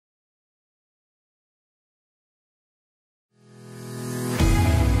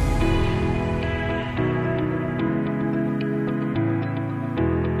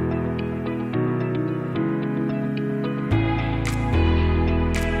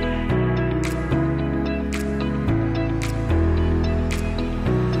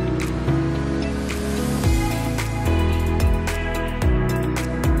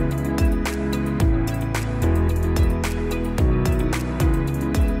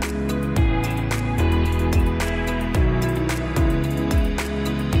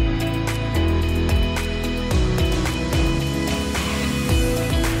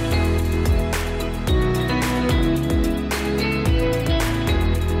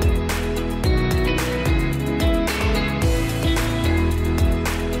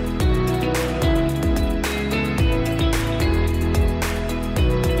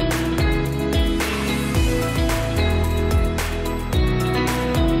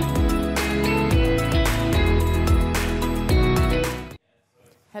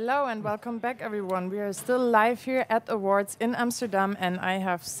Hello and welcome back, everyone. We are still live here at Awwwards in Amsterdam, and I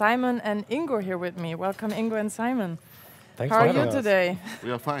have Simon and Ingo here with me. Welcome, Ingo and Simon. Thanks How for are you having us. today?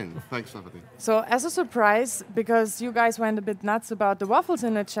 We are fine. Thanks, Stephanie. So, as a surprise, because you guys went a bit nuts about the waffles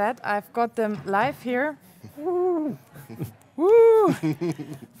in the chat, I've got them live here. Woo! Woo!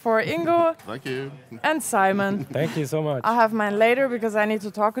 For Ingo Thank you. and Simon. Thank you so much. I'll have mine later because I need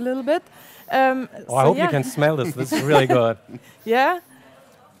to talk a little bit. I hope you can smell this. This is really good. Yeah?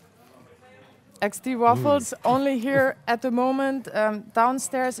 XD waffles only here at the moment.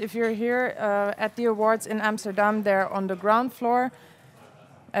 Downstairs, if you're here at the Awwwards in Amsterdam, they're on the ground floor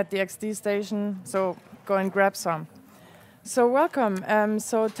at the XD station. So go and grab some. So welcome.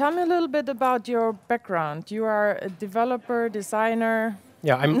 So tell me a little bit about your background. You are a developer, designer.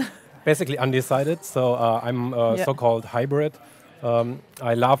 Yeah, I'm basically undecided. So I'm a so-called hybrid.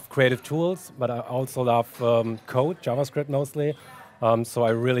 I love creative tools, but I also love code, JavaScript mostly. So I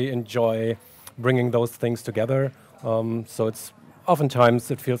really enjoy bringing those things together. So it's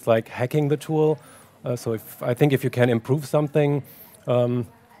oftentimes it feels like hacking the tool. So I think if you can improve something, I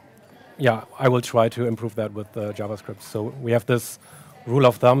will try to improve that with JavaScript. So we have this rule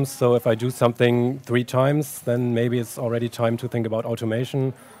of thumb. So if I do something 3 times, then maybe it's already time to think about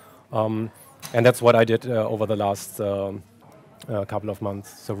automation. And that's what I did over the last couple of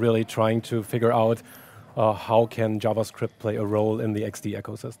months. So really trying to figure out how can JavaScript play a role in the XD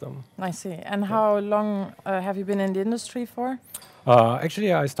ecosystem. I see. And how long have you been in the industry for?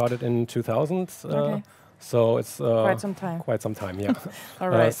 Actually, I started in 2000. Okay. So it's quite some time. Quite some time, yeah. All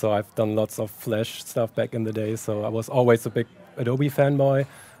right. So I've done lots of Flash stuff back in the day. So I was always a big Adobe fanboy,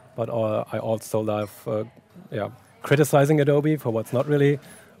 but I also love criticizing Adobe for what's not really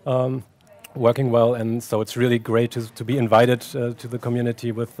working well. And so it's really great to be invited to the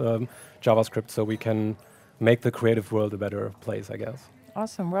community with JavaScript so we can make the creative world a better place, I guess.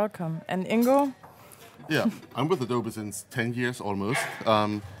 Awesome, welcome. And Ingo? Yeah, I'm with Adobe since 10 years almost.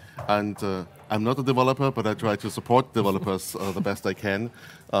 And I'm not a developer, but I try to support developers the best I can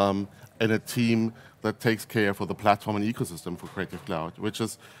in a team that takes care for the platform and ecosystem for Creative Cloud, which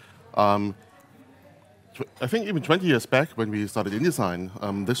is, I think even 20 years back when we started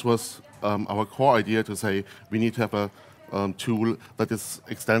InDesign, this was our core idea to say we need to have a tool that is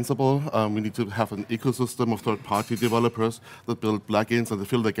extensible. We need to have an ecosystem of third-party developers that build plugins and to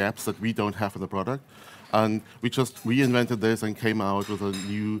fill the gaps that we don't have in the product. And we just reinvented this and came out with a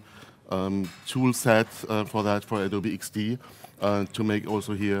new tool set for that, for Adobe XD, to make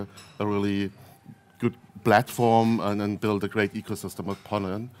also here a really good platform and build a great ecosystem upon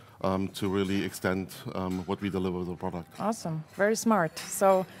it. To really extend what we deliver with the product. Awesome, very smart.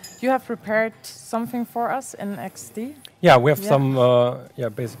 So you have prepared something for us in XD? Yeah, we have some,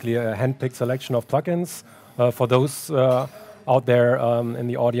 basically a hand-picked selection of plugins for those out there in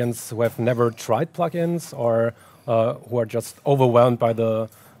the audience who have never tried plugins or who are just overwhelmed by the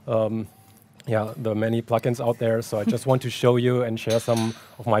many plugins out there. So I just want to show you and share some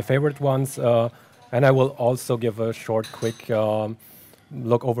of my favorite ones, and I will also give a short, quick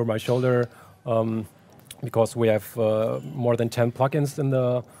look over my shoulder because we have more than 10 plugins in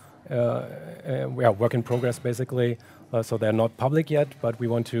the work in progress basically. So they're not public yet, but we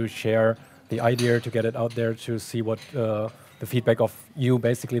want to share the idea to get it out there to see what the feedback of you,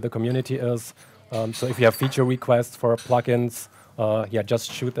 basically the community is. So if you have feature requests for plugins, just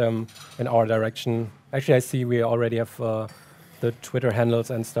shoot them in our direction. Actually, I see we already have the Twitter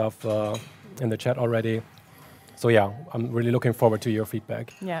handles and stuff in the chat already. So yeah, I'm really looking forward to your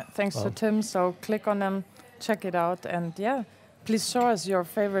feedback. Yeah, thanks to Tim. So click on them, check it out, and please show us your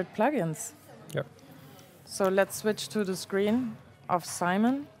favorite plugins. Yeah. So let's switch to the screen of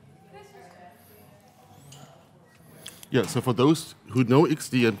Simon. Yeah, so for those who know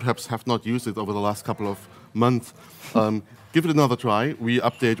XD and perhaps have not used it over the last couple of months, give it another try. We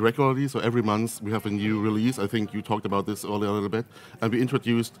update regularly, so every month we have a new release. I think you talked about this earlier a little bit. And we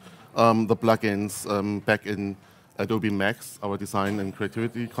introduced the plugins back in Adobe Max, our design and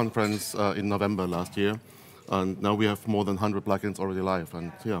creativity conference in November last year. And now we have more than 100 plugins already live.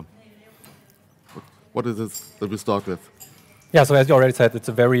 And yeah, what is it that we start with? Yeah, so as you already said, it's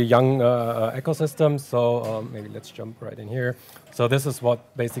a very young ecosystem. So maybe let's jump right in here. So this is what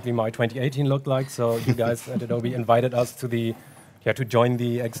basically my 2018 looked like. So you guys at Adobe invited us to to join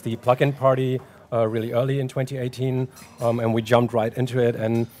the XD plugin party really early in 2018, and we jumped right into it.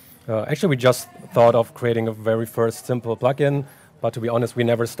 And actually, we just thought of creating a very first simple plugin, but to be honest, we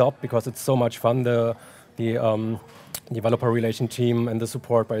never stopped because it's so much fun. The developer relation team and the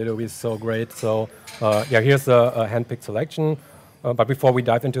support by Adobe is so great. So here's a hand-picked selection. But before we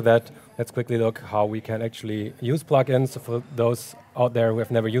dive into that, let's quickly look how we can actually use plugins. So for those out there who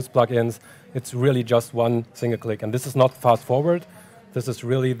have never used plugins, it's really just one single click. And this is not fast forward. This is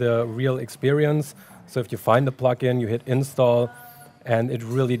really the real experience. So if you find the plugin, you hit install, and it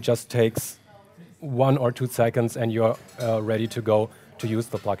really just takes 1 or 2 seconds, and you're ready to go to use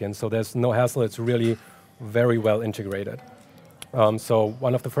the plugin. So there's no hassle. It's really very well integrated. So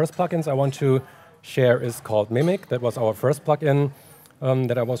one of the first plugins I want to share is called Mimic. That was our first plugin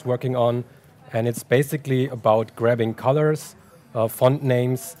that I was working on. And it's basically about grabbing colors, font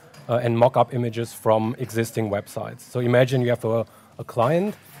names, and mock-up images from existing websites. So imagine you have a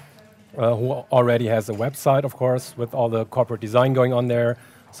client who already has a website, of course, with all the corporate design going on there.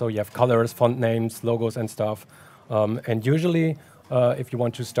 So you have colors, font names, logos, and stuff. And usually, if you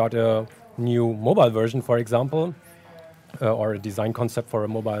want to start a new mobile version, for example, or a design concept for a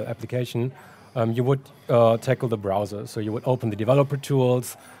mobile application, you would tackle the browser. So you would open the developer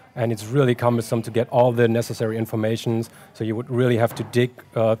tools, and it's really cumbersome to get all the necessary information. So you would really have to dig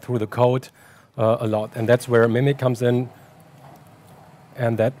through the code a lot. And that's where Mimic comes in,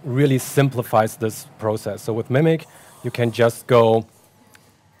 and that really simplifies this process. So with Mimic, you can just go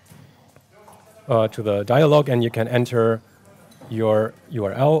to the dialog, and you can enter your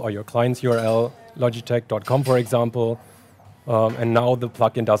URL or your client's URL, logitech.com, for example. And now the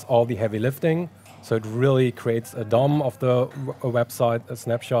plugin does all the heavy lifting. So it really creates a DOM of the website, a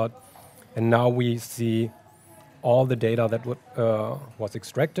snapshot. And now we see all the data that was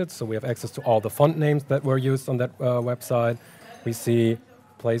extracted. So we have access to all the font names that were used on that website. We see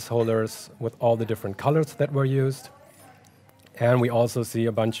placeholders with all the different colors that were used. And we also see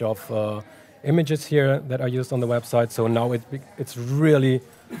a bunch of images here that are used on the website. So now it's really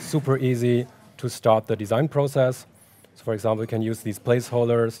super easy to start the design process. So for example, you can use these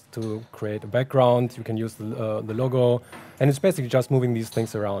placeholders to create a background. You can use the logo. And it's basically just moving these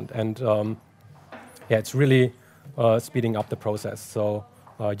things around. And yeah, it's really speeding up the process. So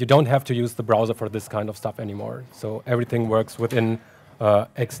you don't have to use the browser for this kind of stuff anymore. So everything works within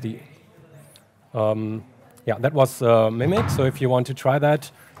XD. Yeah, that was Mimic. So if you want to try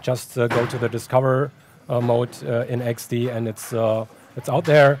that, just go to the Discover mode in XD, and it's out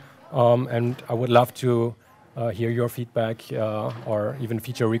there. And I would love to hear your feedback or even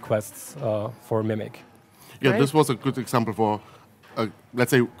feature requests for Mimic. Yeah, this was a good example for,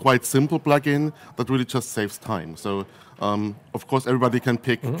 let's say, quite simple plugin that really just saves time. So, of course, everybody can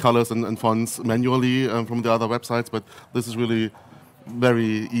pick colors and fonts manually from the other websites, but this is really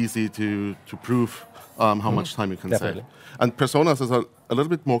very easy to prove how much time you can save. And personas is a little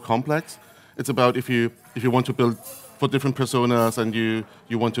bit more complex. It's about if you want to build for different personas and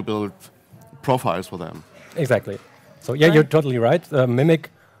you want to build profiles for them. Exactly. So yeah, you're totally right. Mimic,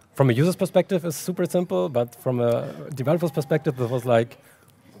 from a user's perspective, is super simple, but from a developer's perspective, it was like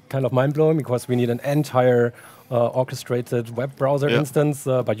kind of mind-blowing because we need an entire orchestrated web browser instance.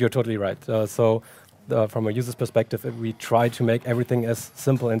 But you're totally right. So from a user's perspective, we try to make everything as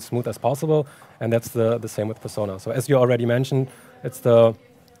simple and smooth as possible, and that's the same with Persona. So as you already mentioned, it's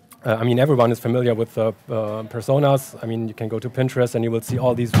I mean, everyone is familiar with personas. I mean, you can go to Pinterest and you will see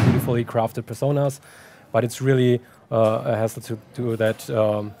all these beautifully crafted personas, but it's really a hassle to do that,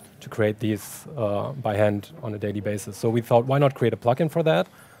 to create these by hand on a daily basis. So we thought, why not create a plugin for that?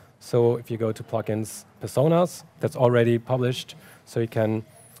 So if you go to plugins, personas, that's already published, so you can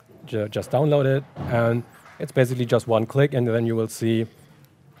just download it, and it's basically just one click, and then you will see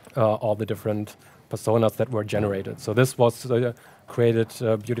all the different personas that were generated. So this was created,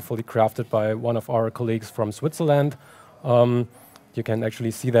 beautifully crafted by one of our colleagues from Switzerland. You can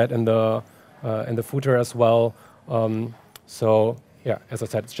actually see that in the footer as well. So yeah, as I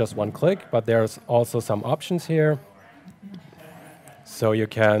said, it's just one click, but there's also some options here. So you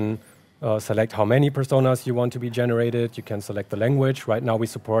can select how many personas you want to be generated. You can select the language. Right now we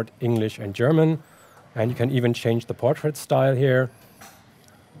support English and German. And you can even change the portrait style here.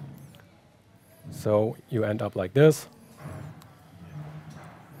 So you end up like this.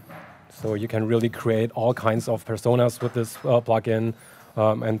 So you can really create all kinds of personas with this plugin.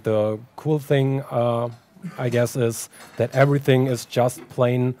 And the cool thing, I guess, is that everything is just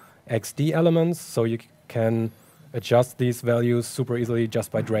plain XD elements. So you can adjust these values super easily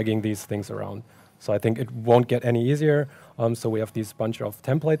just by dragging these things around. So I think it won't get any easier. So we have these bunch of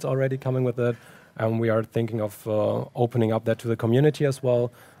templates already coming with it. And we are thinking of opening up that to the community as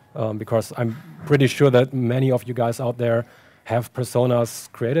well. Because I'm pretty sure that many of you guys out there have personas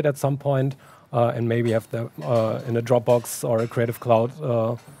created at some point, and maybe have them in a Dropbox or a Creative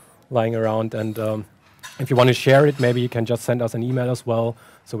Cloud lying around. And If you want to share it, maybe you can just send us an email as well,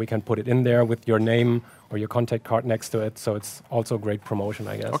 so we can put it in there with your name or your contact card next to it. So it's also great promotion,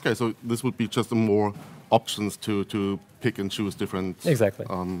 I guess. Okay, so this would be just more options to pick and choose different exactly.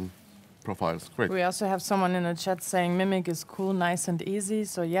 Profiles. Great. We also have someone in the chat saying Mimic is cool, nice and easy.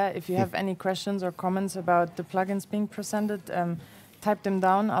 So yeah, if you have any questions or comments about the plugins being presented, type them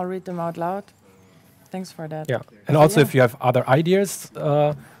down. I'll read them out loud. Thanks for that. Yeah, and also if you have other ideas,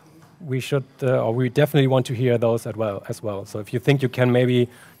 we should, or we definitely want to hear those as well. So if you think you can maybe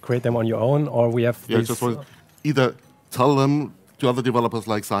create them on your own, or we have these, just either tell them to other developers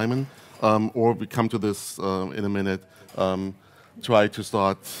like Simon, or we come to this in a minute. Try to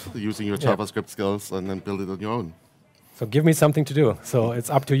start using your JavaScript skills and then build it on your own. So give me something to do. So it's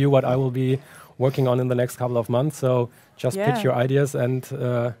up to you what I will be working on in the next couple of months. So just pitch your ideas and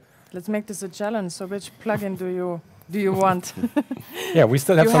let's make this a challenge. So which plugin do you want? Yeah, we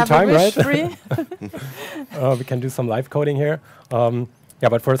still have some time, right? We can do some live coding here. Yeah,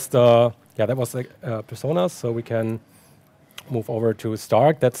 but first, that was Personas. So we can move over to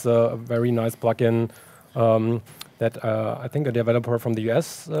Stark. That's a very nice plugin that I think a developer from the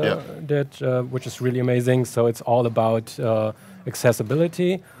US did, which is really amazing. So it's all about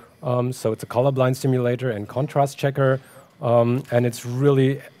accessibility. So it's a colorblind simulator and contrast checker. And it's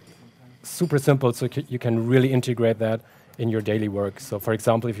really super simple, so you can really integrate that in your daily work. So for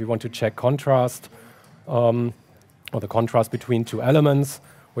example, if you want to check contrast, or the contrast between two elements,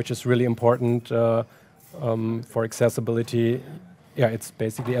 which is really important for accessibility, it's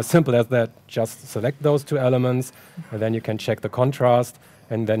basically as simple as that. Just select those two elements, and then you can check the contrast,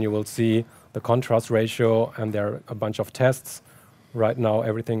 and then you will see the contrast ratio, and there are a bunch of tests. Right now,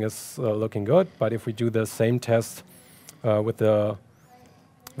 everything is looking good, but if we do the same test with the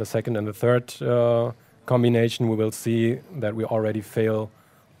second and the third combination, we will see that we already fail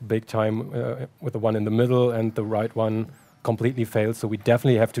big time with the one in the middle, and the right one completely fails. So we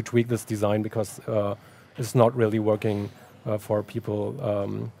definitely have to tweak this design because it's not really working for people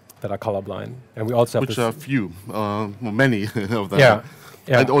that are colorblind. And we also have which are few, many of them. Yeah.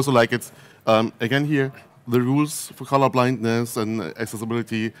 And also, like, it's again here, the rules for colorblindness and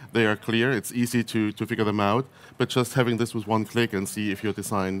accessibility, they are clear. It's easy to figure them out. But just having this with one click and see if your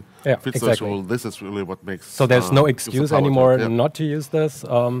design fits those rules, this is really what makes. So there's no excuse anymore not to use this.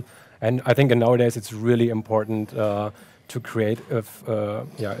 And I think nowadays it's really important to create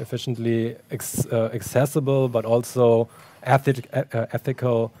efficiently accessible, but also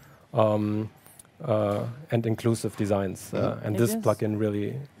ethical and inclusive designs. And this plugin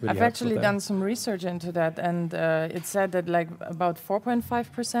really I've actually done some research into that, and it said that like about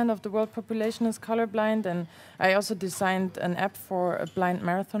 4.5% of the world population is colorblind. And I also designed an app for a blind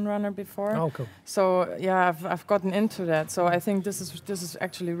marathon runner before. Oh, cool. So yeah, I've gotten into that. So I think this is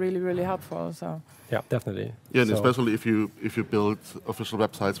actually really helpful. So yeah, definitely. Yeah, and especially if you build official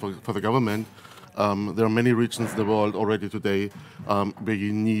websites for the government. There are many regions in the world already today where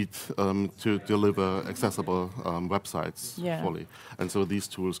you need to deliver accessible websites fully. And so these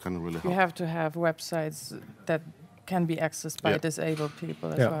tools can really help. You have to have websites that can be accessed by disabled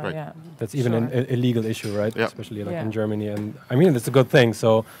people as well. Right. Yeah, that's even an illegal issue, right? Yeah. Especially like in Germany. And I mean, it's a good thing.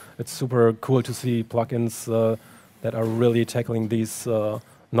 So it's super cool to see plugins that are really tackling these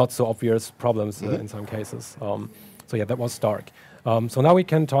not so obvious problems in some cases. So yeah, that was Stark. So now we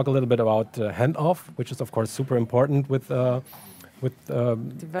can talk a little bit about handoff, which is of course super important with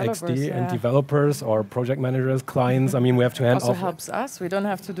XD and developers or project managers, clients. I mean, we have to hand off. Also helps us. We don't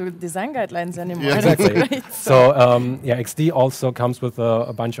have to do design guidelines anymore. Yeah, exactly. So XD also comes with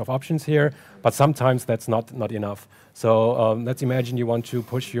a bunch of options here, but sometimes that's not enough. So let's imagine you want to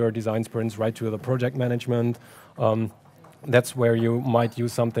push your design sprints right to the project management. That's where you might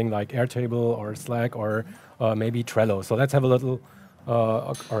use something like Airtable or Slack or maybe Trello. So let's have a little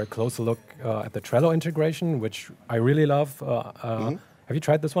or a closer look at the Trello integration, which I really love. Have you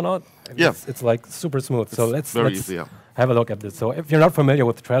tried this one out? Yeah. It's like super smooth. It's so let's easy, have a look at this. So if you're not familiar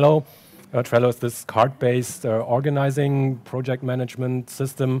with Trello, Trello is this card-based organizing project management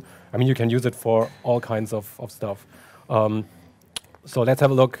system. I mean, you can use it for all kinds of stuff. So let's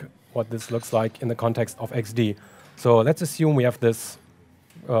have a look what this looks like in the context of XD. So let's assume we have this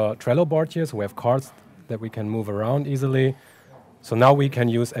Trello board here. So we have cards that we can move around easily. So now we can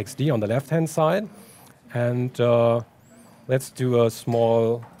use XD on the left-hand side. And let's do a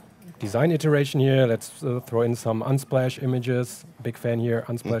small design iteration here. Let's throw in some Unsplash images. Big fan here.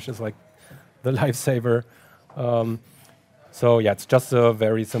 Unsplash is like the lifesaver. So yeah, it's just a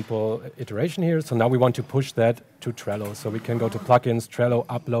very simple iteration here. So now we want to push that to Trello. So we can go to plugins, Trello,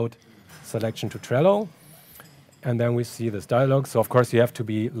 upload selection to Trello. And then we see this dialog. So of course you have to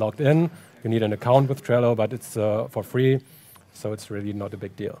be logged in. You need an account with Trello, but it's for free. So it's really not a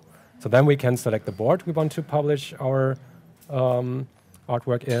big deal. So then we can select the board we want to publish our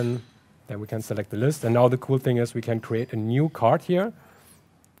artwork in. Then we can select the list. And now the cool thing is we can create a new card here.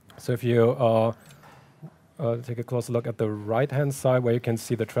 So if you take a closer look at the right-hand side where you can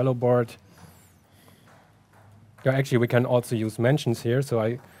see the Trello board. Yeah, actually, we can also use mentions here. So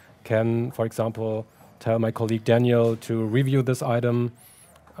I can, for example, tell my colleague Daniel to review this item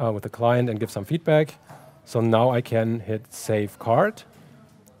with the client and give some feedback. So now I can hit Save Card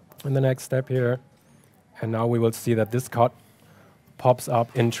in the next step here. And now we will see that this card pops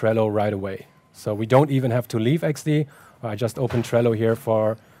up in Trello right away. So we don't even have to leave XD. I just open Trello here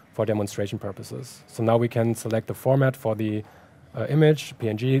for demonstration purposes. So now we can select the format for the image.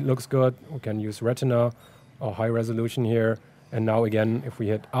 PNG looks good. We can use Retina or high resolution here. And now again, if we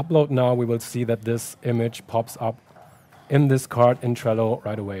hit Upload now, we will see that this image pops up in this card in Trello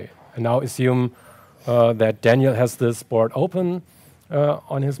right away. And now assume that Daniel has this board open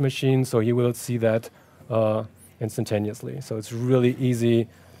on his machine, so he will see that instantaneously. So it's really easy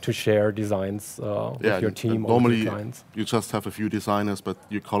to share designs with your team or with your clients. You just have a few designers, but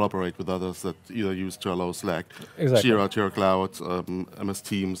you collaborate with others that either use Trello, Slack, Exactly. Jira Cloud, MS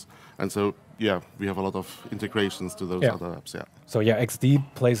Teams. And so, yeah, we have a lot of integrations to those other apps, So yeah, XD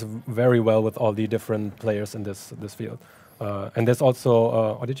plays very well with all the different players in this field. And there's also,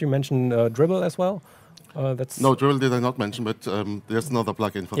 or did you mention Dribble as well? No, Dribble did I not mention, but there's another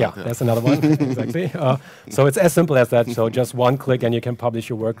plugin for that. Yeah, there's another one, exactly. So it's as simple as that. So just one click and you can publish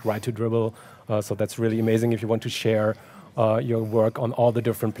your work right to Dribble. So that's really amazing if you want to share your work on all the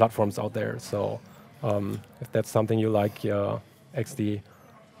different platforms out there. So if that's something you like, XD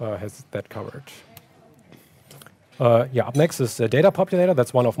has that covered. Yeah, up next is Data Populator.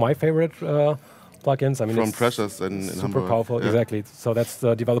 That's one of my favorite plugins. I mean, from Precious in super Hamburg. powerful, exactly. So that's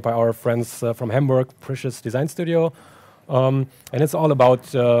developed by our friends from Hamburg, Precious Design Studio. And it's all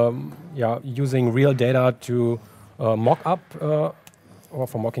about using real data to mock up or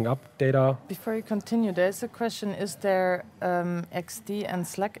for mocking up data. Before you continue, there's a question: is there XD and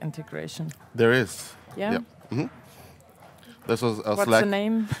Slack integration? There is. Yeah. Mm-hmm. There's a What's Slack. the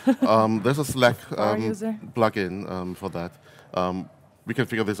name? There's a Slack user? plugin for that. We can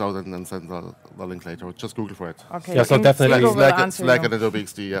figure this out and then send the link later. Just Google for it. Okay. Yeah, so definitely Ingo will answer Slack you. and Adobe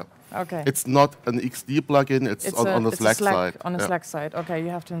XD. Yeah. Okay. It's not an XD plugin. It's on the Slack side. On the Slack side. Okay, you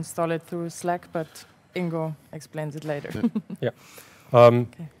have to install it through Slack, but Ingo explains it later. Yeah.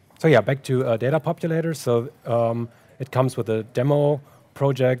 So yeah, back to Data Populator. So it comes with a demo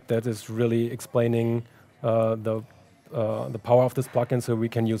project that is really explaining the power of this plugin. So we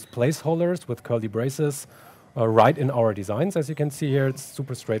can use placeholders with curly braces right in our designs. As you can see here, it's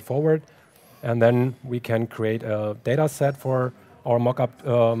super straightforward. And then we can create a data set for our mockup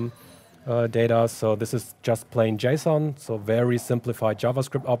data. So this is just plain JSON, so very simplified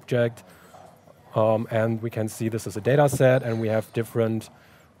JavaScript object. And we can see this is a data set, and we have different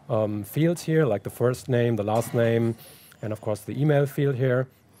fields here, like the first name, the last name, and of course the email field here.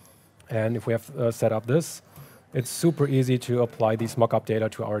 And if we have set up this, it's super easy to apply these mockup data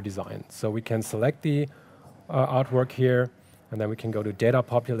to our design. So we can select the artwork here, and then we can go to Data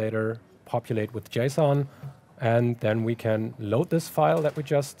Populator, populate with JSON, and then we can load this file that we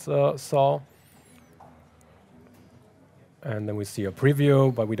just saw. And then we see a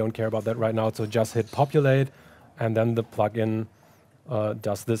preview, but we don't care about that right now. So just hit populate, and then the plugin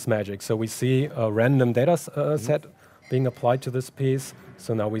does this magic. So we see a random data set being applied to this piece.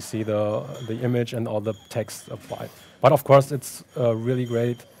 So now we see the image and all the text applied. But of course, it's really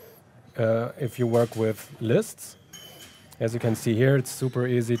great if you work with lists. As you can see here, it's super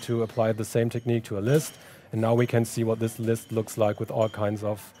easy to apply the same technique to a list. And now we can see what this list looks like with all kinds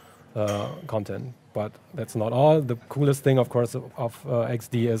of content. But that's not all. The coolest thing, of course, of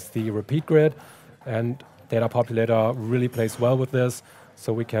XD is the repeat grid. And Data Populator really plays well with this.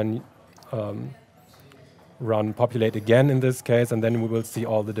 So we can run populate again in this case, and then we will see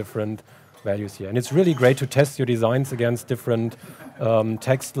all the different values here. And it's really great to test your designs against different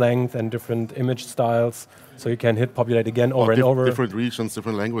text length and different image styles. So you can hit populate again over and over. Different regions,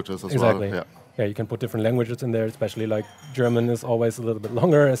 different languages as exactly. well. Yeah, you can put different languages in there, especially like German is always a little bit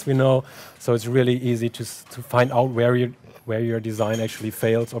longer, as we know. So it's really easy to find out where your design actually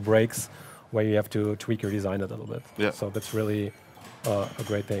fails or breaks, where you have to tweak your design a little bit. Yeah. So that's really a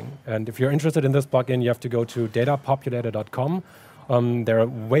great thing. And if you're interested in this plugin, you have to go to datapopulator.com. There are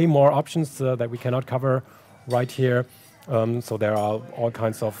way more options that we cannot cover right here. So there are all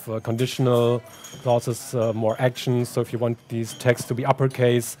kinds of conditional clauses, more actions. So if you want these texts to be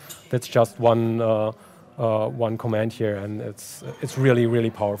uppercase, that's just one one command here, and it's really, really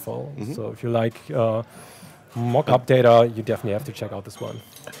powerful. So if you like mock-up data, you definitely have to check out this one.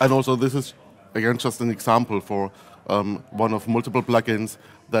 And also, this is, again, just an example for one of multiple plugins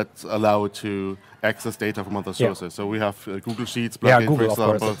that allow to access data from other sources. So we have Google Sheets plugin, Google,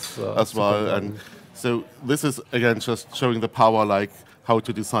 for example, as well. And so this is, again, just showing the power, like how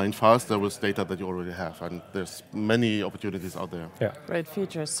to design faster with data that you already have. And there's many opportunities out there. Yeah. Great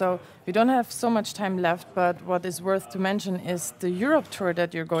features. So we don't have so much time left, but what is worth to mention is the Europe tour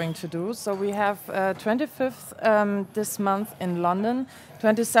that you're going to do. So we have 25th this month in London,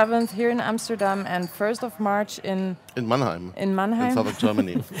 27th here in Amsterdam, and 1st of March in Mannheim. In Mannheim. In southern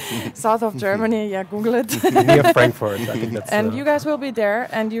Germany. South of Germany, yeah, Google it. Near Frankfurt, I think that's... And you guys will be there,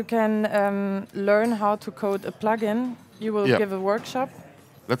 and you can learn how to code a plugin. You will give a workshop.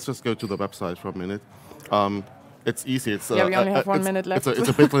 Let's just go to the website for a minute. It's easy. It's, we only have 1 minute left. It's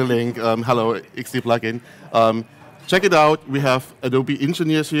a bit.ly link, Hello XD plugin. Check it out. We have Adobe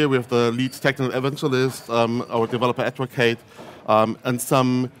engineers here. We have the lead technical evangelist, our developer advocate, and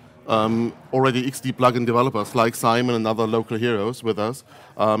some already XD plugin developers like Simon and other local heroes with us.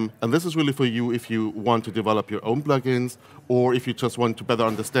 And this is really for you if you want to develop your own plugins, or if you just want to better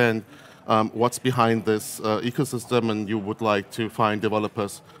understand what's behind this ecosystem and you would like to find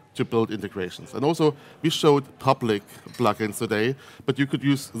developers to build integrations. And also, we showed public plugins today, but you could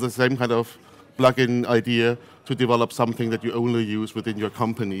use the same kind of plugin idea to develop something that you only use within your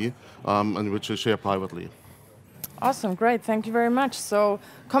company and which you share privately. Awesome, great, thank you very much. So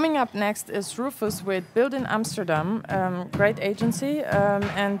coming up next is Rufus with Build in Amsterdam, great agency.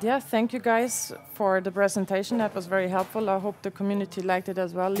 And yeah, thank you guys for the presentation, that was very helpful. I hope the community liked it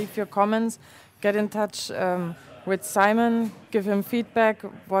as well. Leave your comments, get in touch with Simon, give him feedback,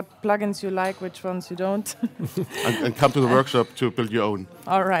 what plugins you like, which ones you don't. and come to the workshop to build your own.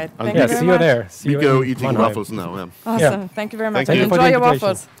 All right, and thank you very see much. you there. See we you go eating waffles now. Awesome, thank you very much. Thank you. Enjoy your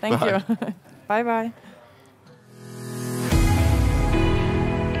waffles. Bye. Thank you. Bye-bye.